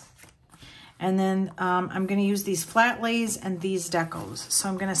weeks. And then I'm going to use these flat lays and these decos. So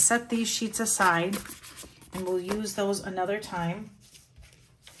I'm going to set these sheets aside, and we'll use those another time.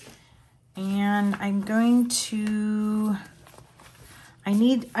 And I'm going to, I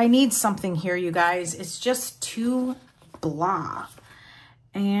need something here, you guys. It's just too blah.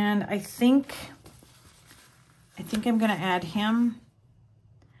 And I think I'm going to add him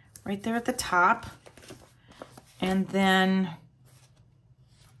right there at the top. And then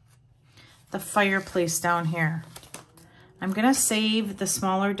the fireplace down here. I'm going to save the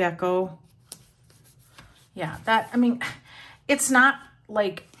smaller deco. Yeah, that, I mean, it's not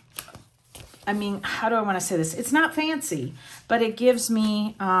like, I mean, how do I want to say this? It's not fancy, but it gives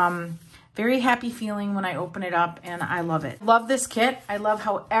me very happy feeling when I open it up, and I love it. Love this kit. I love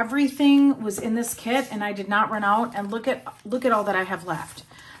how everything was in this kit, and I did not run out, and look at all that I have left.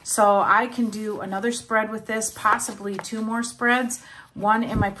 So I can do another spread with this, possibly 2 more spreads, one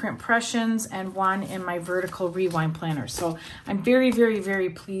in my print pressions and one in my vertical rewind planner. So I'm very, very, very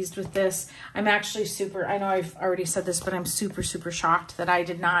pleased with this. I'm actually super, I know I've already said this, but I'm super, super shocked that I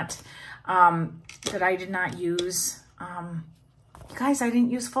did not use, guys, I didn't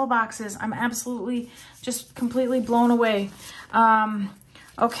use full boxes. I'm absolutely just completely blown away.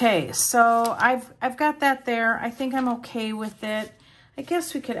 Okay, so I've got that there. I think I'm okay with it. I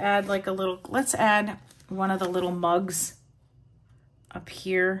guess we could add like a little, let's add one of the little mugs up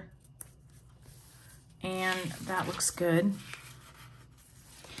here. And that looks good.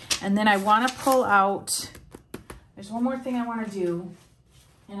 And then I want to pull out, there's one more thing I want to do.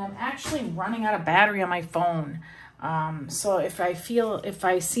 And I'm actually running out of battery on my phone. So if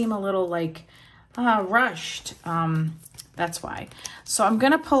I seem a little like rushed, that's why. So I'm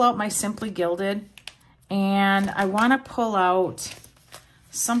going to pull out my Simply Gilded, and I want to pull out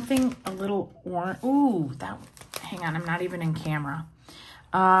something a little orange. Ooh, that, hang on, I'm not even in camera.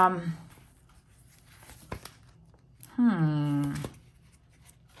 Oh,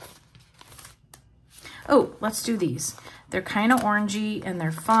 let's do these. They're kind of orangey and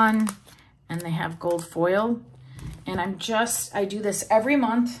they're fun, and they have gold foil. And I do this every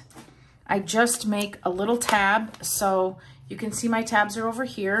month. I just make a little tab. So you can see my tabs are over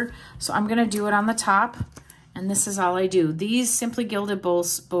here. So I'm gonna do it on the top, and this is all I do. These Simply Gilded bow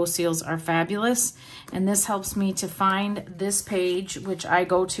seals are fabulous, and this helps me to find this page, which I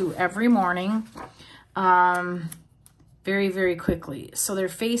go to every morning, very, very quickly. So they're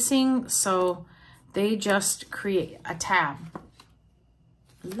facing, so they just create a tab.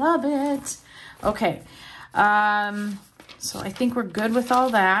 Love it. Okay, so I think we're good with all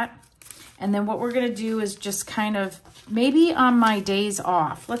that. And then what we're gonna do is just kind of, maybe on my days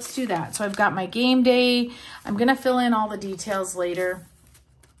off, let's do that. So I've got my game day. I'm gonna fill in all the details later.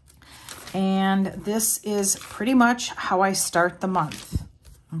 And this is pretty much how I start the month,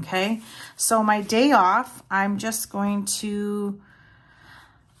 okay? So my day off, I'm just going to,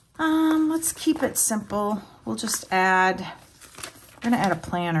 let's keep it simple. We'll just add, I'm gonna add a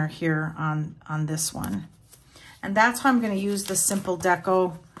planner here on this one. And that's how I'm gonna use the Simple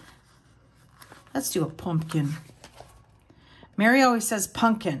Deco. Let's do a pumpkin. Mary always says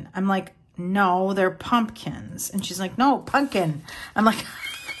pumpkin. I'm like, no, they're pumpkins. And she's like, no, pumpkin. I'm like,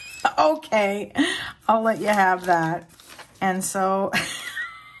 okay, I'll let you have that. And so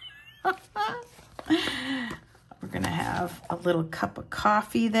we're gonna have a little cup of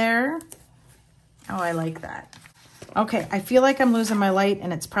coffee there. Oh, I like that. Okay, I feel like I'm losing my light,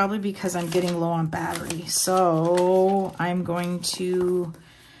 and it's probably because I'm getting low on battery. So I'm going to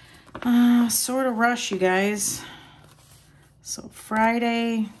Sort of rush, you guys. So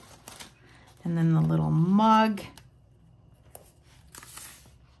Friday, and then the little mug.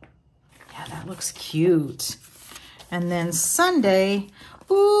 Yeah, that looks cute. And then Sunday,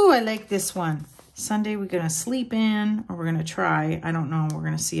 ooh, I like this one. Sunday we're gonna sleep in, or we're gonna try. I don't know. We're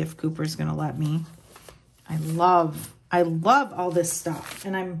gonna see if Cooper's gonna let me. I love all this stuff,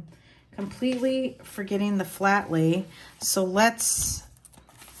 and I'm completely forgetting the flat lay. So let's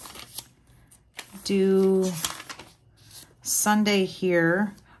do Sunday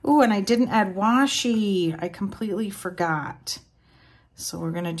here. Ooh, and I didn't add washi. I completely forgot. So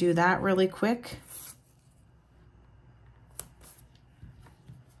we're gonna do that really quick.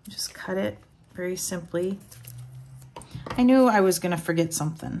 Just cut it very simply. I knew I was gonna forget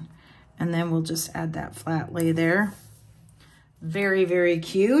something. And then we'll just add that flat lay there. Very, very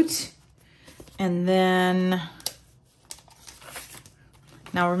cute. And then,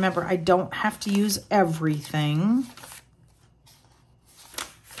 now remember, I don't have to use everything.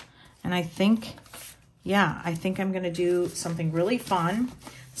 And I think, yeah, I think I'm gonna do something really fun.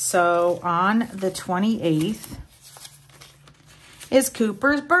 So on the 28th is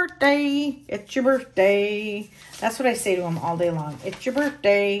Cooper's birthday. It's your birthday. That's what I say to him all day long. It's your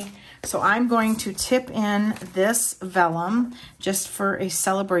birthday. So I'm going to tip in this vellum just for a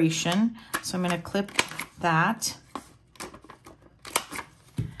celebration. So I'm going to clip that.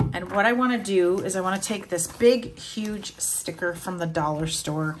 And what I want to do is I want to take this big, huge sticker from the dollar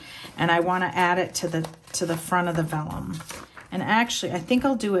store, and I want to add it to the front of the vellum. And actually, I think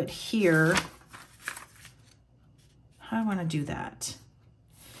I'll do it here. How do I want to do that?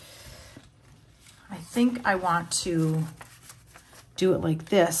 I think I want to do it like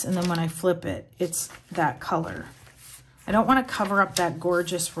this, and then when I flip it, it's that color. I don't want to cover up that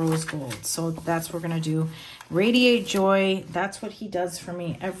gorgeous rose gold, so that's what we're going to do. Radiate joy, that's what he does for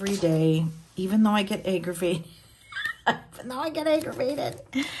me every day, even though I get aggravated. Even though I get aggravated.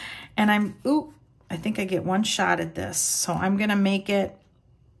 And I think I get one shot at this, so I'm going to make it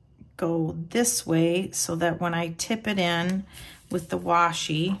go this way so that when I tip it in with the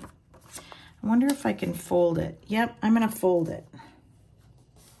washi, I wonder if I can fold it. Yep, I'm going to fold it.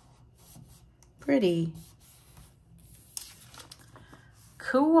 Pretty.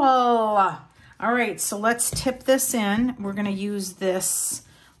 Cool. All right, so let's tip this in. We're going to use this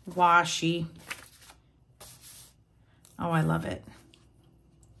washi. Oh, I love it.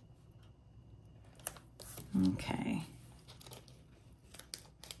 Okay.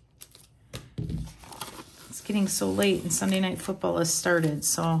 It's getting so late and Sunday Night Football has started,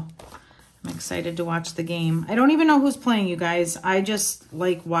 so I'm excited to watch the game. I don't even know who's playing, you guys. I just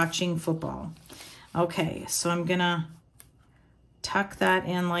like watching football. Okay, so I'm gonna tuck that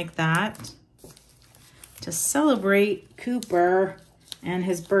in like that to celebrate Cooper and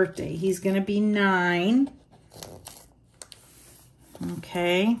his birthday. He's gonna be 9.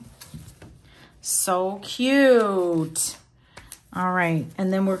 Okay, so cute. All right,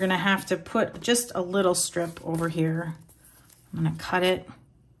 and then we're gonna have to put just a little strip over here. I'm gonna cut it.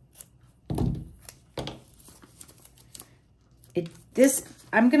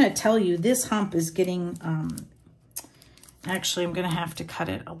 I'm gonna tell you, this hump is getting, actually I'm gonna have to cut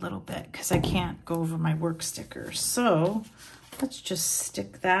it a little bit because I can't go over my work stickers. So let's just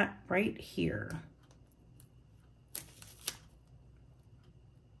stick that right here.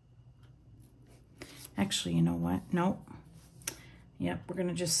 Actually, you know what? Nope. Yep, we're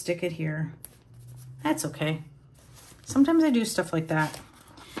gonna just stick it here. That's okay. Sometimes I do stuff like that.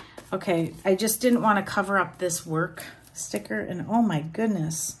 Okay, I just didn't want to cover up this work sticker, and oh my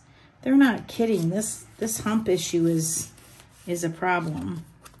goodness, they're not kidding. This hump issue is a problem.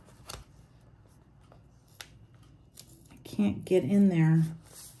 I can't get in there.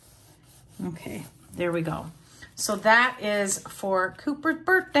 Okay, there we go. So that is for Cooper's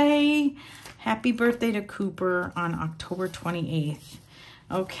birthday. Happy birthday to Cooper on October 28th.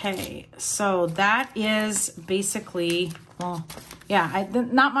 Okay, so that is basically, well, yeah,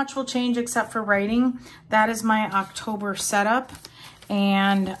 not much will change except for writing. That is my October setup.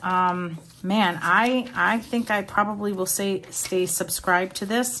 And man, I think I probably will stay subscribed to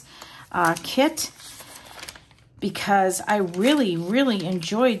this kit because I really, really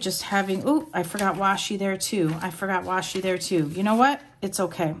enjoyed just having, ooh, I forgot washi there too. I forgot washi there too. You know what? It's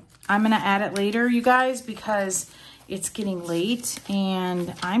okay. I'm gonna add it later, you guys, because it's getting late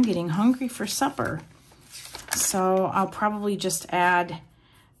and I'm getting hungry for supper. So I'll probably just add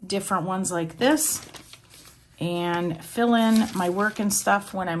different ones like this and fill in my work and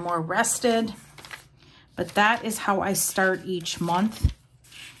stuff when I'm more rested. But that is how I start each month.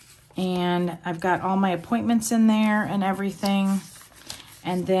 And I've got all my appointments in there and everything.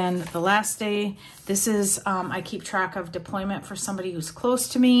 And then the last day, this is, I keep track of deployment for somebody who's close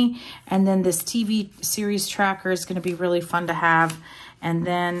to me. And then this TV series tracker is going to be really fun to have. And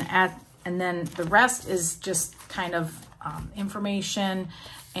then the rest is just kind of information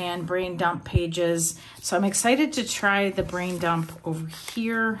and brain dump pages. So I'm excited to try the brain dump over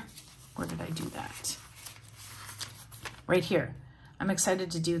here. Where did I do that? Right here. I'm excited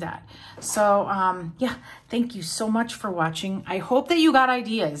to do that. So yeah, thank you so much for watching. I hope that you got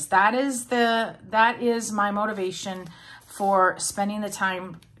ideas. That is my motivation for spending the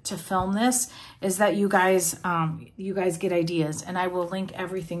time to film this, is that you guys get ideas, and I will link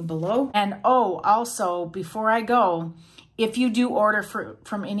everything below. And oh, also before I go, if you do order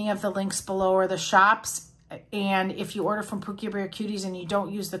from any of the links below or the shops, and if you order from Pookie Bear Cuties and you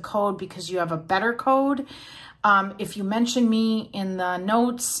don't use the code because you have a better code, if you mention me in the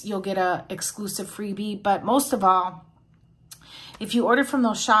notes, you'll get a exclusive freebie. But most of all, if you order from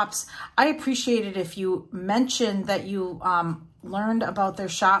those shops, I appreciate it if you mention that you learned about their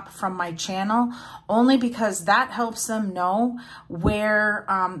shop from my channel, only because that helps them know where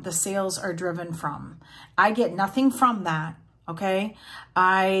the sales are driven from. I get nothing from that, okay?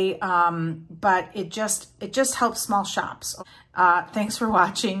 But it just helps small shops. Thanks for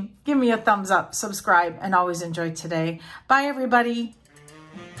watching. Give me a thumbs up, subscribe, and always enjoy today. Bye, everybody.